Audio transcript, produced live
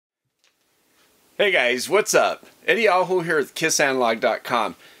Hey guys, what's up? Eddie Aho here with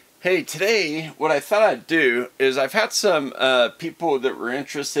KissAnalog.com. Hey, today what I thought I'd do is I've had some people that were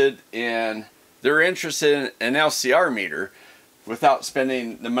interested in an LCR meter without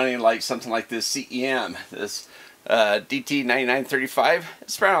spending the money like something like this CEM, this DT9935.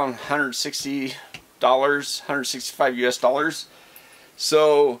 It's around $160, $165 US.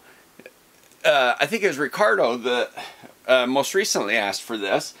 So I think it was Ricardo that most recently asked for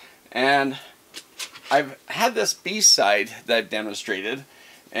this, and I've had this Bside that I've demonstrated,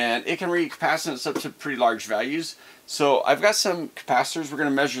 and it can read capacitance up to pretty large values. So I've got some capacitors, we're going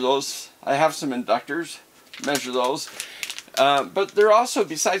to measure those. I have some inductors, measure those. But they're also,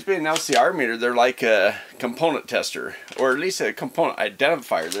 besides being an LCR meter, they're like a component tester, or at least a component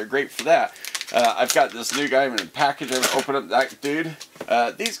identifier. They're great for that. I've got this new guy, I'm going to package them, open up that dude.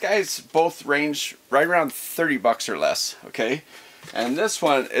 These guys both range right around 30 bucks or less, okay? And this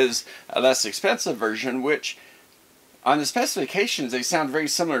one is a less expensive version, which on the specifications they sound very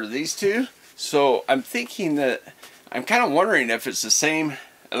similar to these two. So I'm thinking that, I'm kind of wondering if it's the same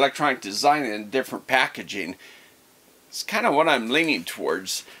electronic design and different packaging. It's kind of what I'm leaning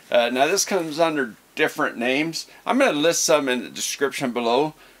towards. Now this comes under different names. I'm going to list some in the description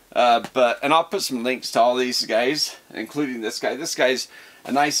below, and I'll put some links to all these guys, including this guy. This guy's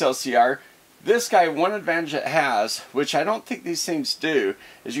a nice LCR. This guy, one advantage it has, which I don't think these things do,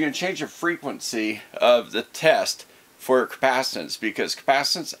 is you can change the frequency of the test for capacitance, because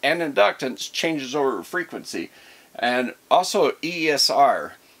capacitance and inductance changes over frequency. And also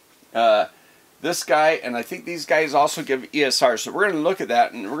ESR. This guy, and I think these guys also give ESR. So we're going to look at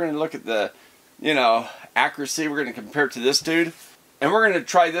that, and we're going to look at the, accuracy. We're going to compare it to this dude. And we're going to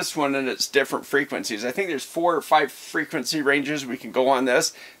try this one in its different frequencies. I think there's 4 or 5 frequency ranges we can go on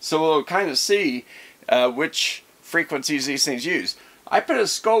this. So we'll kind of see which frequencies these things use. I put a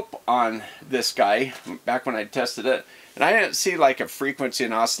scope on this guy back when I tested it, and I didn't see like a frequency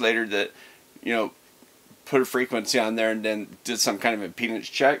and oscillator that, put a frequency on there and then did some kind of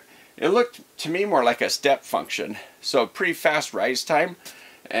impedance check. It looked to me more like a step function. So pretty fast rise time.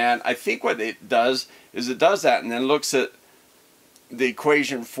 And I think what it does is it does that and then looks at the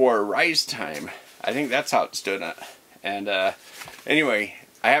equation for rise time. I think that's how it's doing it. And anyway,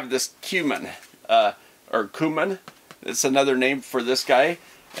 I have this Kuman, or Kuman. It's another name for this guy.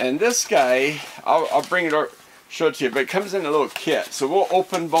 And this guy, I'll bring it or show it to you, but it comes in a little kit. So we'll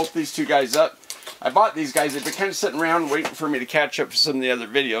open both these two guys up. I bought these guys. They've been kind of sitting around waiting for me to catch up for some of the other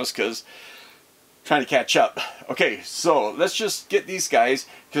videos because I'm trying to catch up. Okay, so let's just get these guys,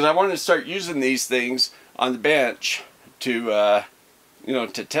 because I wanted to start using these things on the bench to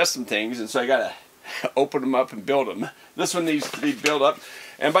to test some things, and so I gotta open them up and build them. This one needs to be built up.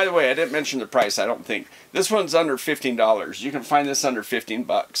 And by the way, I didn't mention the price, I don't think. This one's under $15. You can find this under 15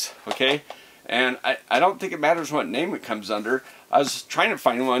 bucks, okay? And I don't think it matters what name it comes under. I was trying to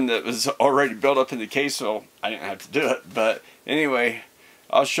find one that was already built up in the case, so I didn't have to do it. But anyway,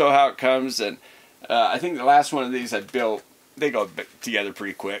 I'll show how it comes. And I think the last one of these I built, they go together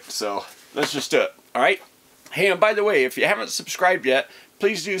pretty quick. So let's just do it, all right? Hey, and by the way, if you haven't subscribed yet,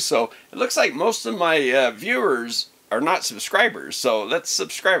 please do so. It looks like most of my viewers are not subscribers, so let's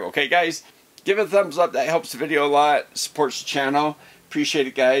subscribe, okay, guys? Give it a thumbs up. That helps the video a lot, supports the channel. Appreciate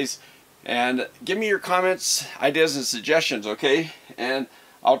it, guys. And give me your comments, ideas, and suggestions, okay? And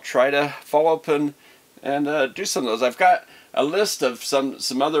I'll try to follow up and do some of those. I've got a list of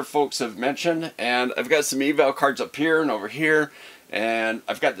some other folks have mentioned, and I've got some eval cards up here and over here. And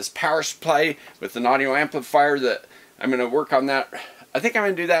I've got this power supply with an audio amplifier that I'm going to work on that. I think I'm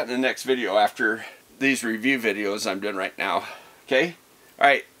going to do that in the next video after these review videos I'm doing right now. Okay?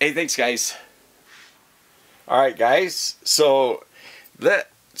 Alright. Hey, thanks, guys. Alright, guys. So,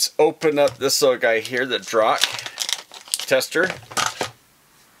 let's open up this little guy here, the DROK tester.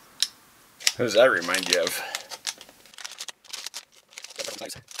 Who does that remind you of?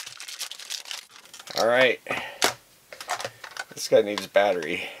 Alright. This guy needs a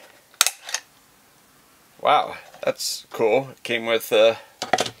battery. Wow, that's cool. It came with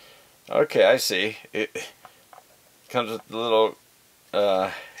okay, I see. It comes with the little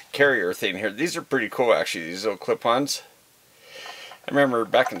carrier thing here. These are pretty cool, actually, these little clip-ons. I remember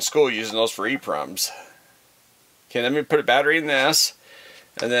back in school using those for EPROMs. Okay, let me put a battery in this,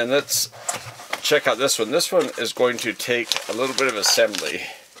 and then let's check out this one. This one is going to take a little bit of assembly.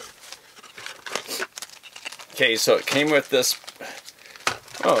 Okay, so it came with this,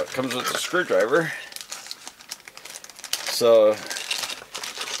 it comes with a screwdriver. So,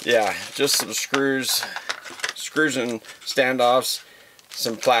 yeah, just some screws and standoffs,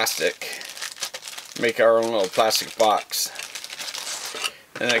 some plastic. Make our own little plastic box.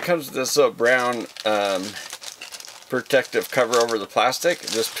 And it comes with this little brown protective cover over the plastic. It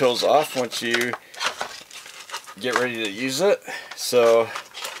just peels off once you get ready to use it. So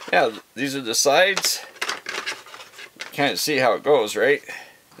yeah, these are the sides. Kind of see how it goes, right?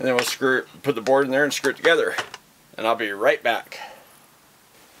 And then we'll put the board in there and screw it together. And I'll be right back.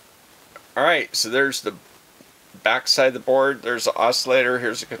 Alright, so there's the back side of the board. There's the oscillator.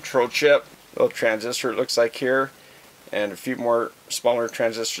 Here's the control chip. Little transistor it looks like here. And a few more smaller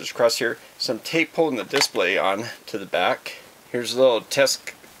transistors across here. Some tape holding the display on to the back. Here's a little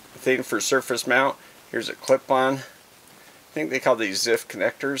test thing for surface mount. Here's a clip-on. I think they call these ZIF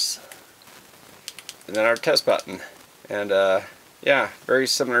connectors. And then our test button. And yeah, very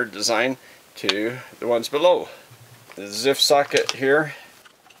similar design to the ones below. The ZIF socket here.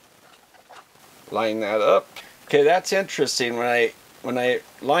 Line that up. Okay, that's interesting. When I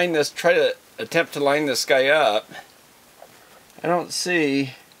line this, try to attempt to line this guy up, I don't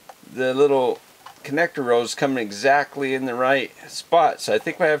see the little connector rows coming exactly in the right spot. So I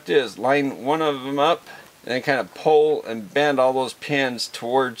think what I have to do is line one of them up and then kind of pull and bend all those pins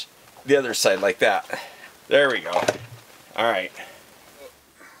towards the other side like that. There we go. Alright.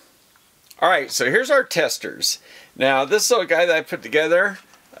 Alright, so here's our testers. Now this little guy that I put together,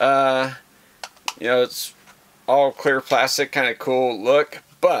 you know, it's all clear plastic, kind of cool look.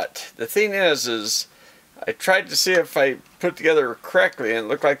 But the thing is I tried to see if I put it together correctly, and it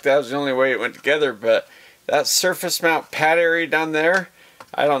looked like that was the only way it went together. But that surface mount pad area down there,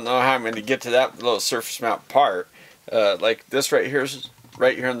 I don't know how I'm going to get to that little surface mount part. Like this right here is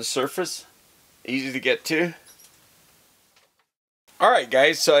right here on the surface, easy to get to. Alright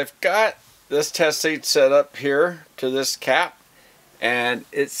guys, so I've got this test lead set up here to this cap, and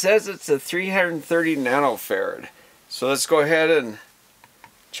it says it's a 330 nanofarad. So let's go ahead and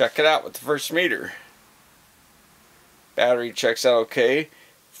check it out with the first meter. Battery checks out okay.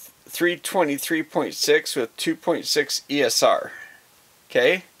 323.6 with 2.6 ESR.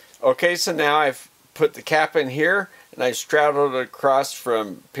 Okay, so now I've put the cap in here and I straddled it across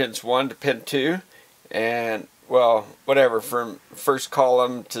from pins 1 to pin 2, and well, whatever, from first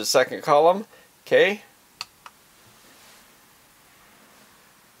column to second column. Okay.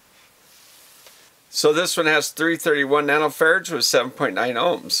 So this one has 331 nanofarads with 7.9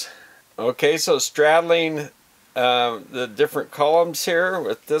 ohms. Okay, so straddling the different columns here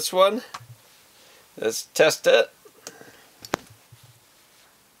with this one. Let's test it.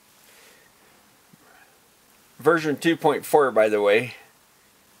 Version 2.4, by the way.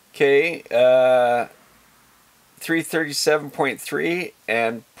 Okay, 337.3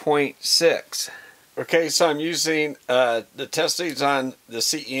 and 0.6. Okay, so I'm using the test leads on the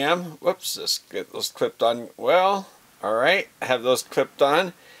CEM. Whoops, let's get those clipped on well. Alright, I have those clipped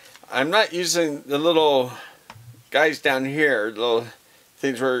on. I'm not using the little guys down here, the little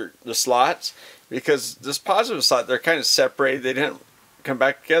things where the slots, because this positive slot, they're kind of separated. They didn't come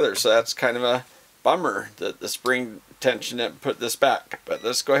back together, so that's kind of a bummer that the spring tension didn't put this back. But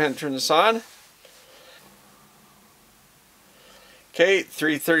let's go ahead and turn this on. Okay,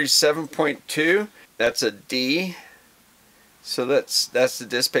 337.2. That's a D. So that's the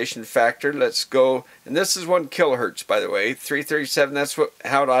dissipation factor. Let's go, and this is 1 kilohertz, by the way. 337. That's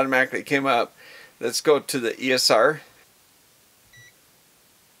how it automatically came up. Let's go to the ESR.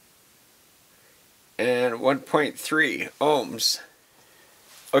 And 1.3 ohms.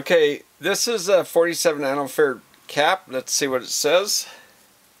 Okay, this is a 47 nanofarad cap. Let's see what it says.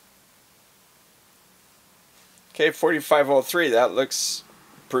 Okay, 4503. That looks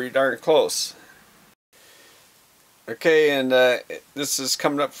pretty darn close. Okay, and this is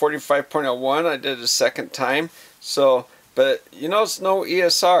coming up 45.01. I did it a second time. So, but you know, it's no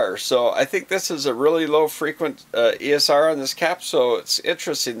ESR. So I think this is a really low frequent ESR on this cap. So it's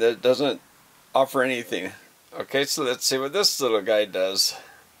interesting that it doesn't offer anything. Okay, so let's see what this little guy does.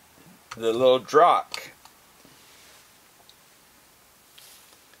 The little DROK.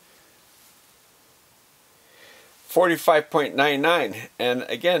 $45.99, and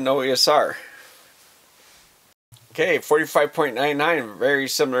again, no ESR. Okay, 45.99, very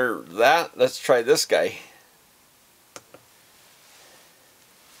similar to that. Let's try this guy.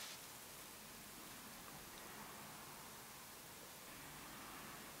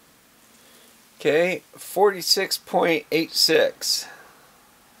 Okay, 46.86.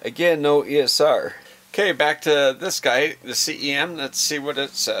 Again, no ESR. Okay, back to this guy, the CEM. Let's see what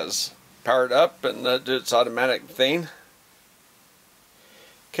it says. Powered up and do its automatic thing.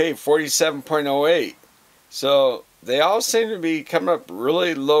 Okay, 47.08. So they all seem to be coming up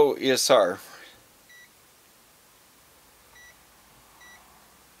really low ESR.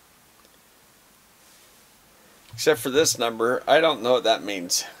 except for this number. I don't know what that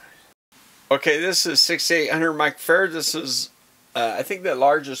means. Okay, this is 6800 microfarad. This is I think the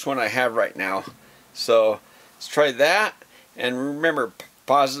largest one I have right now. So let's try that, and remember,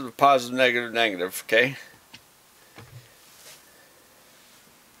 positive, positive, negative, negative, okay?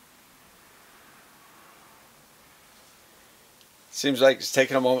 Seems like it's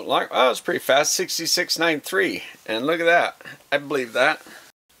taking a moment long. Oh, it's pretty fast, 6693, and look at that. I believe that.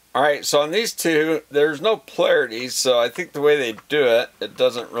 Alright, so on these two, there's no polarity, so I think the way they do it, it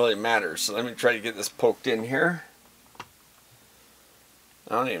doesn't really matter. So let me try to get this poked in here.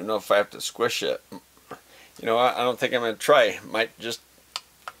 I don't even know if I have to squish it. You know what, I don't think I'm going to try. Might just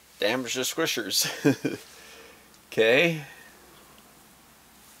damage the squishers. Okay.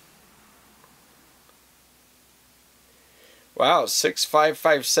 Wow,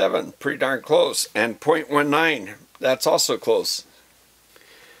 6557, pretty darn close. And 0.19, that's also close.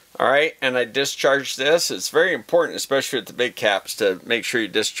 Alright, and I discharge this. It's very important, especially with the big caps, to make sure you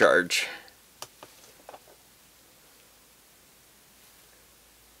discharge.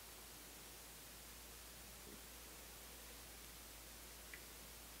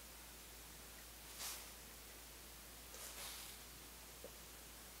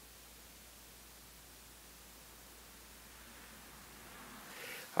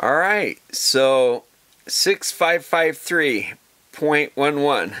 Alright, so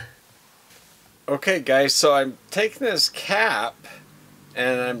 6553.11. Okay guys, so I'm taking this cap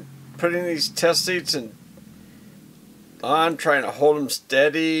and I'm putting these test leads on, trying to hold them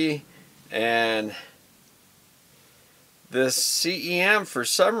steady, and this CEM, for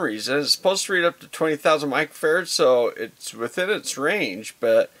some reason, is supposed to read up to 20,000 microfarads, so it's within its range,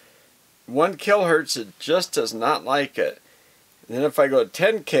 but 1 kilohertz, it just does not like it. And then if I go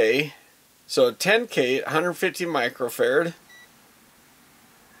 10K, so 10K, 150 microfarad,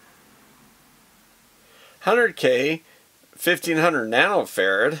 100K, 1500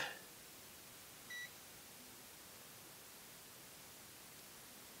 nanofarad,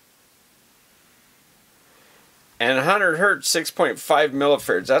 and 100 hertz, 6.5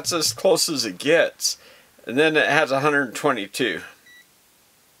 millifarads. That's as close as it gets. And then it has 122.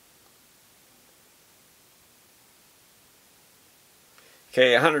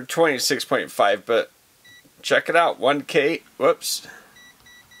 Okay, 126.5, but check it out, 1K, whoops.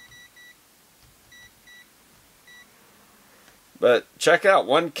 But check out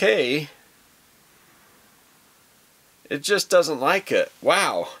 1K, it just doesn't like it.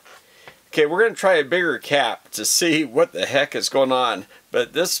 Wow. Okay, we're going to try a bigger cap to see what the heck is going on.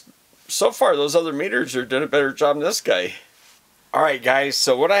 But this, so far, those other meters are doing a better job than this guy. Alright guys,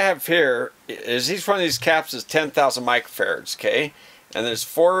 so what I have here is each one of these caps is 10,000 microfarads, okay? And there's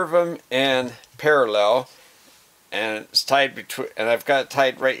 4 of them in parallel, and it's tied between, and I've got it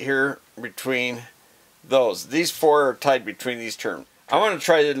tied right here between those. These 4 are tied between these terms. I want to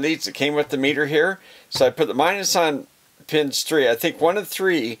try the leads that came with the meter here, so I put the minus on pins 3. I think 1 of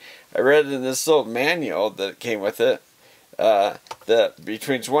 3, I read in this little manual that came with it, that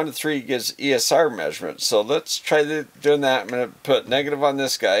between 1 and 3 gives ESR measurement. So let's try doing that. I'm going to put negative on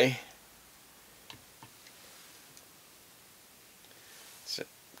this guy. So,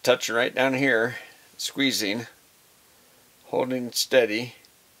 touching right down here, squeezing, holding steady.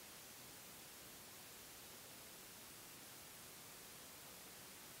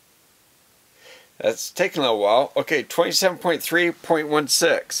 That's taking a little while. Okay,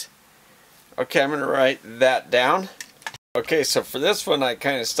 27.3.16. Okay, I'm going to write that down. Okay, so for this one, I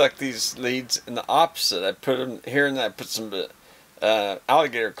kind of stuck these leads in the opposite. I put them here, and I put some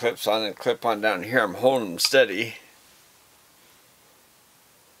alligator clips on and clip on down here. I'm holding them steady.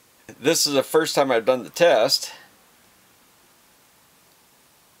 This is the first time I've done the test.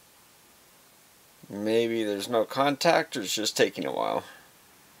 Maybe there's no contact, or it's just taking a while.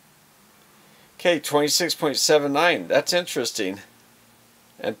 Okay, 26.79. That's interesting.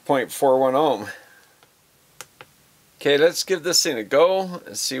 And 0.41 ohm. Okay, let's give this thing a go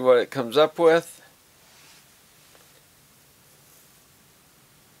and see what it comes up with.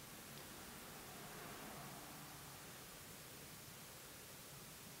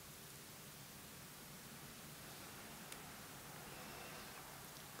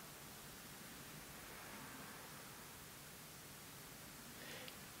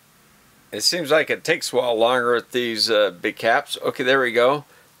 It seems like it takes a while longer with these big caps. Okay, there we go.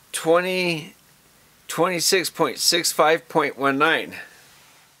 26.65.19.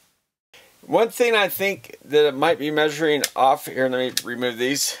 One thing I think that it might be measuring off here, let me remove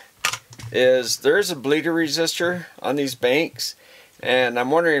these, is there is a bleeder resistor on these banks, and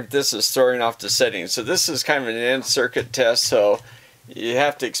I'm wondering if this is throwing off the settings. So this is kind of an end circuit test, so you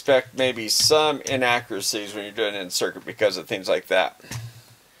have to expect maybe some inaccuracies when you're doing it in circuit because of things like that.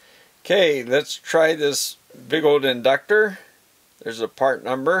 Okay, let's try this big old inductor. There's a part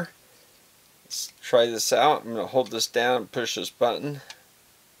number. Let's try this out. I'm going to hold this down and push this button.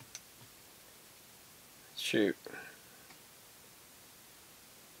 Shoot.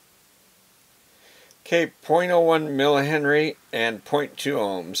 Okay, 0.01 millihenry and 0.2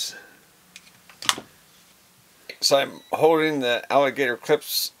 ohms. So I'm holding the alligator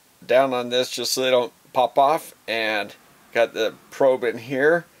clips down on this just so they don't pop off, and got the probe in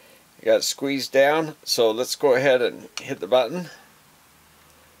here. Got it squeezed down. So let's go ahead and hit the button.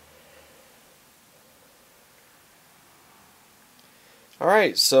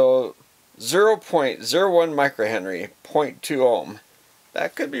 Alright, so 0.01 microhenry, 0.2 ohm.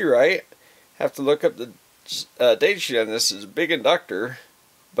 That could be right. Have to look up the data sheet on this. It's a big inductor,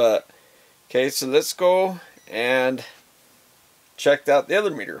 but okay, so let's go and check out the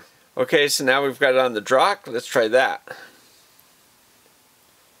other meter. Okay, so now we've got it on the DROK. Let's try that.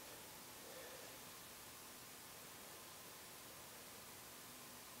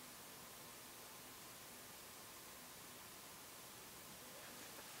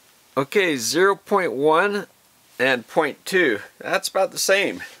 Okay, 0.1 and 0.2. That's about the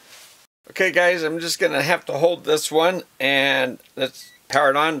same. Okay guys, I'm just going to have to hold this one and let's power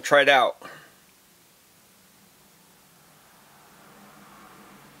it on and try it out.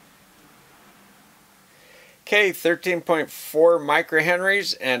 Okay, 13.4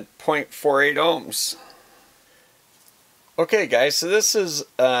 microhenries and 0.48 ohms. Okay guys, so this is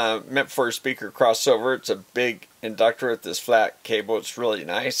meant for a speaker crossover. It's a big inductor with this flat cable. It's really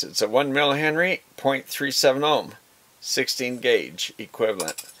nice. It's a 1 millihenry, 0.37 ohm, 16 gauge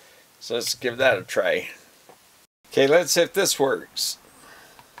equivalent. So let's give that a try. Okay, let's see if this works.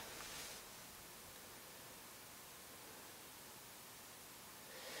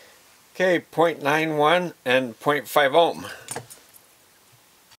 Okay, 0.91 and 0.5 ohm.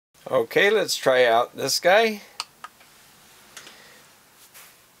 Okay, let's try out this guy.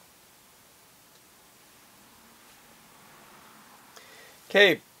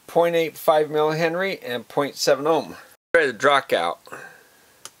 Okay, 0.85 millihenry and 0.7 ohm. Try the DROK out.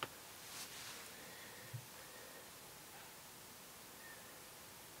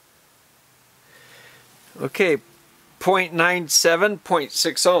 Okay, 0.97, 0.6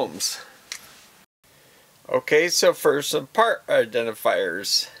 ohms. Okay, so for some part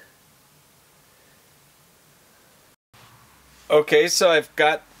identifiers. Okay, so I've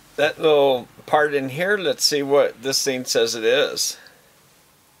got that little part in here. Let's see what this thing says it is.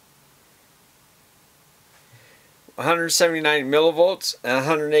 179 millivolts and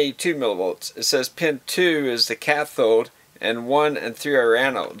 182 millivolts. It says pin 2 is the cathode and 1 and 3 are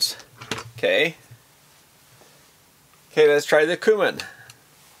anodes. Okay. Okay, let's try the Kuman.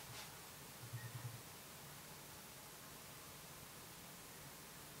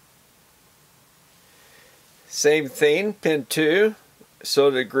 Same thing, pin 2,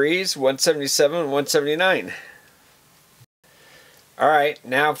 so degrees, 177 and 179. Alright,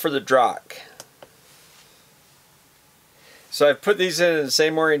 now for the DROK. So I've put these in the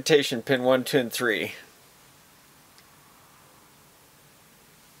same orientation, pin 1, 2, and 3.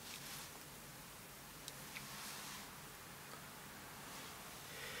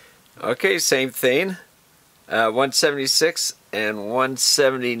 Okay, same thing. 176 and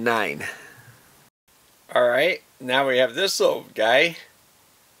 179. Alright, now we have this little guy.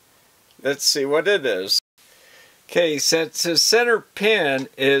 Let's see what it is. Okay, since the center pin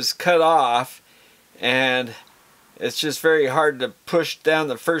is cut off and it's just very hard to push down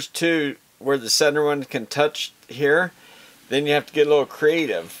the first two where the center one can touch here, then you have to get a little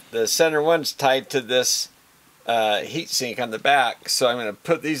creative. The center one's tied to this heat sink on the back, so I'm going to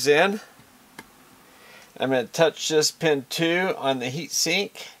put these in. I'm going to touch this pin 2 on the heat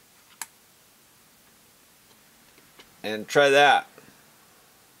sink and try that.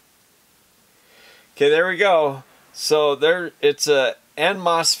 Okay, there we go. So there, it's a N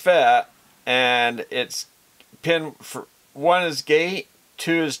MOSFET, and it's pin 1 is gate,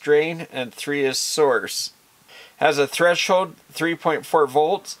 2 is drain, and 3 is source. Has a threshold 3.4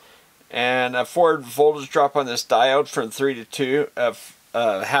 volts and a forward voltage drop on this diode from 3 to 2 of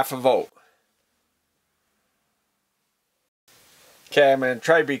half a volt. Okay, I'm going to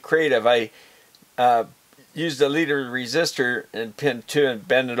try to be creative. I used a leader resistor in pin 2 and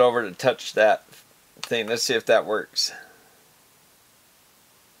bend it over to touch that thing. Let's see if that works.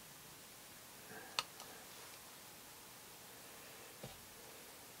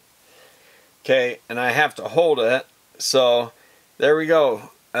 Okay, and I have to hold it. So there we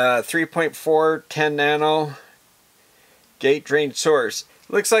go. 3.4, 10 nano, gate drain source.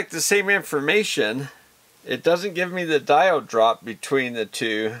 Looks like the same information. It doesn't give me the diode drop between the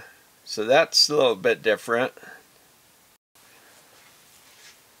two, so that's a little bit different.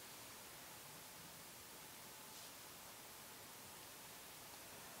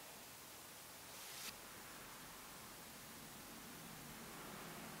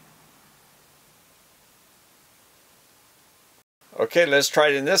 Okay, let's try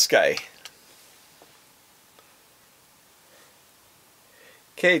it in this guy.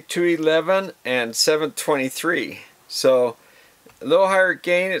 Okay, 211 and 723. So a little higher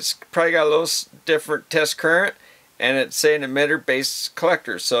gain. It's probably got a little different test current, and it's saying emitter base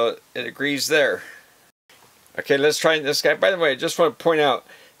collector, so it agrees there. Okay, let's try this guy. By the way, I just want to point out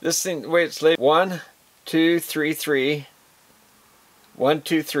this thing, the way it's labeled: 1, 2, 3, 3, 1,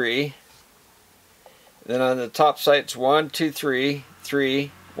 2, 3. Then on the top side it's 1, 2, 3,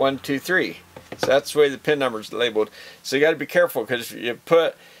 3, 1, 2, 3. So that's the way the pin numbers are labeled. So you got to be careful, because if you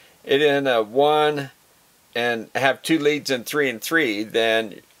put it in a 1 and have 2 leads in 3 and 3,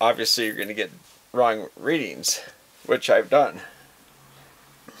 then obviously you're going to get wrong readings, which I've done.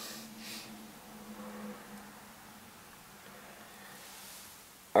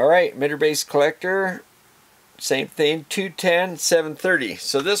 Alright, emitter base collector, same thing, 210, 730.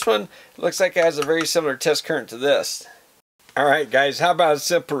 So this one looks like it has a very similar test current to this. Alright guys, how about a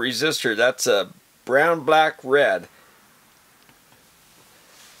simple resistor? That's a brown, black, red.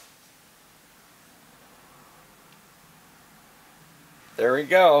 There we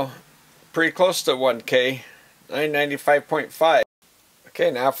go. Pretty close to 1K. 995.5.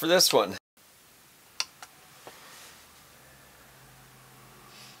 Okay, now for this one.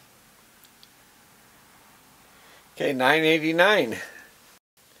 Okay, 989.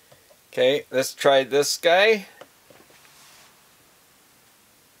 Okay, let's try this guy.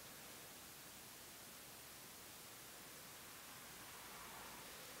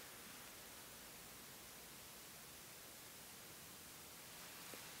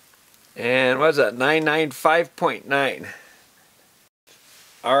 And what's that? 995.9.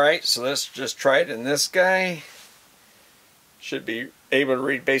 Alright, so let's just try it in this guy. Should be able to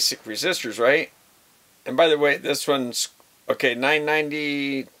read basic resistors, right? And by the way, this one's, okay,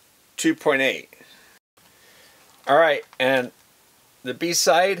 992.8. Alright, and the B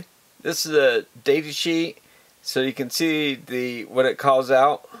side, this is a data sheet, so you can see what it calls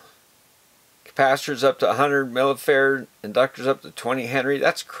out. Capacitors up to 100 millifarad, inductors up to 20 Henry.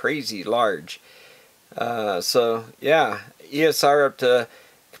 That's crazy large. So yeah, ESR up to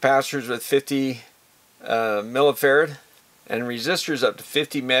capacitors with 50 millifarad, and resistors up to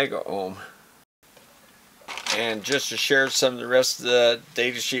 50 mega ohm. And just to share some of the rest of the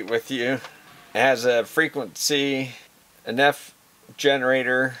data sheet with you, it has a frequency, an F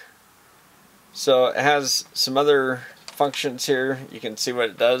generator, so it has some other functions here. You can see what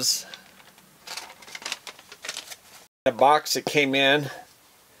it does. The box it came in,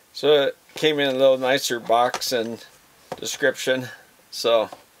 so it came in a little nicer box and description. So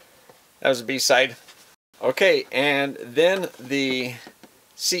that was the B side. Okay, and then the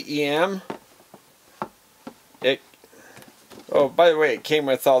CEM. Oh, by the way, it came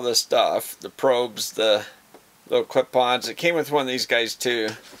with all this stuff, the probes, the little clip-ons. It came with one of these guys too,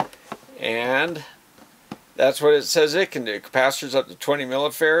 and that's what it says it can do. Capacitors up to 20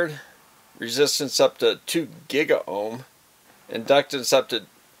 millifarad, resistance up to 2 giga ohm, inductance up to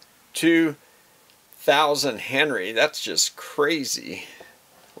 2,000 Henry. That's just crazy.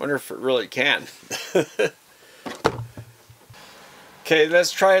 Wonder if it really can. Okay,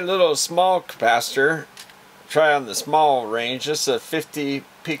 let's try a little small capacitor. Try on the small range. This is a 50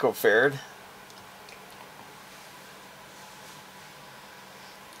 picofarad.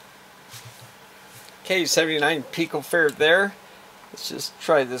 Okay, 79 picofarad there. Let's just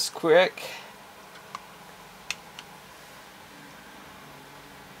try this quick.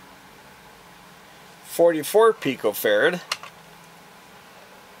 .44 picofarad.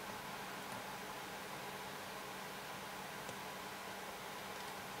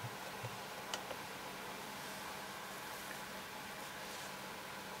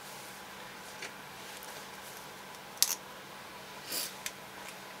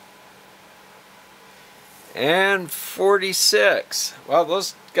 And 46. Well,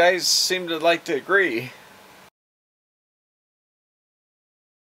 those guys seem to like to agree.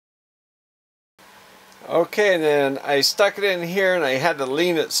 Okay, and then I stuck it in here and I had to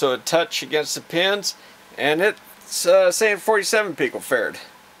lean it so it touched against the pins, and it's saying 47 picofarad.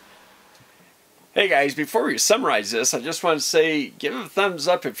 Hey guys, before we summarize this, I just want to say give it a thumbs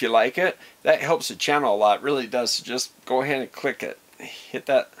up if you like it. That helps the channel a lot, it really does. So just go ahead and click it. Hit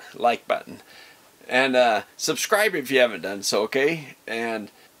that like button. And subscribe if you haven't done so, okay?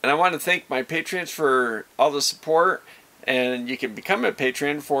 And I want to thank my patrons for all the support. And you can become a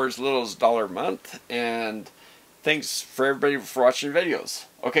patron for as little as $1 a month. And thanks for everybody for watching videos.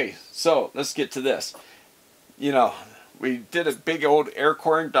 Okay, so let's get to this. You know, we did a big old air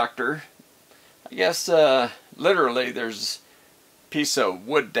core inductor. I guess literally there's a piece of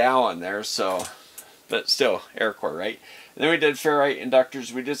wood dowel in there, so, but still air core, right? And then we did ferrite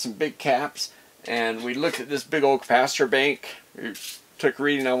inductors. We did some big caps, and we looked at this big old capacitor bank. We took a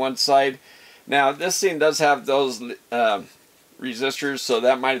reading on one side. Now this thing does have those resistors, so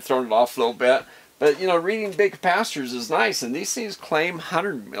that might have thrown it off a little bit. But you know, reading big capacitors is nice, and these things claim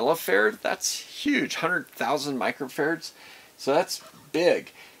 100 millifarad. That's huge, 100,000 microfarads. So that's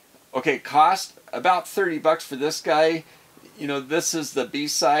big. Okay, cost about 30 bucks for this guy. You know, this is the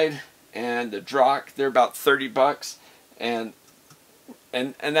Bside and the DROK. They're about 30 bucks, and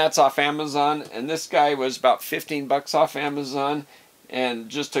that's off Amazon. And this guy was about 15 bucks off Amazon, and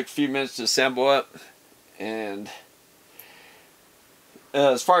just took a few minutes to assemble it. And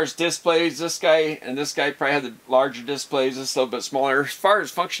as far as displays, this guy and this guy probably had the larger displays. This a little bit smaller. As far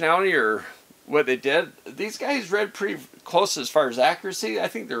as functionality or what they did, these guys read pretty close as far as accuracy. I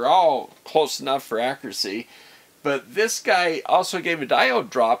think they're all close enough for accuracy. But this guy also gave a diode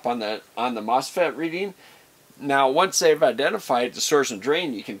drop on the MOSFET reading. Now, once they've identified the source and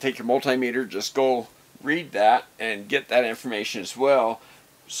drain, you can take your multimeter, just go read that and get that information as well.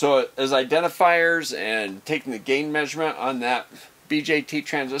 So as identifiers and taking the gain measurement on that BJT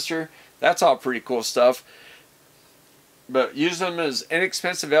transistor, that's all pretty cool stuff. But use them as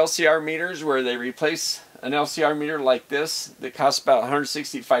inexpensive LCR meters where they replace an LCR meter like this that costs about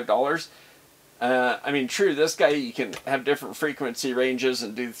 $165. I mean, true, this guy, you can have different frequency ranges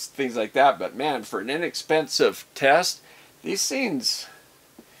and do things like that, but man, for an inexpensive test, these things,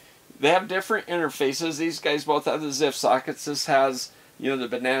 they have different interfaces. These guys both have the ZIF sockets. This has, you know, the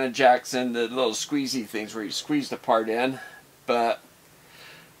banana jacks and the little squeezy things where you squeeze the part in. But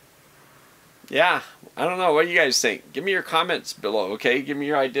yeah, I don't know. What do you guys think? Give me your comments below, okay? Give me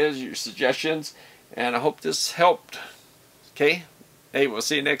your ideas, your suggestions, and I hope this helped. Okay? Hey, we'll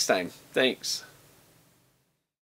see you next time. Thanks.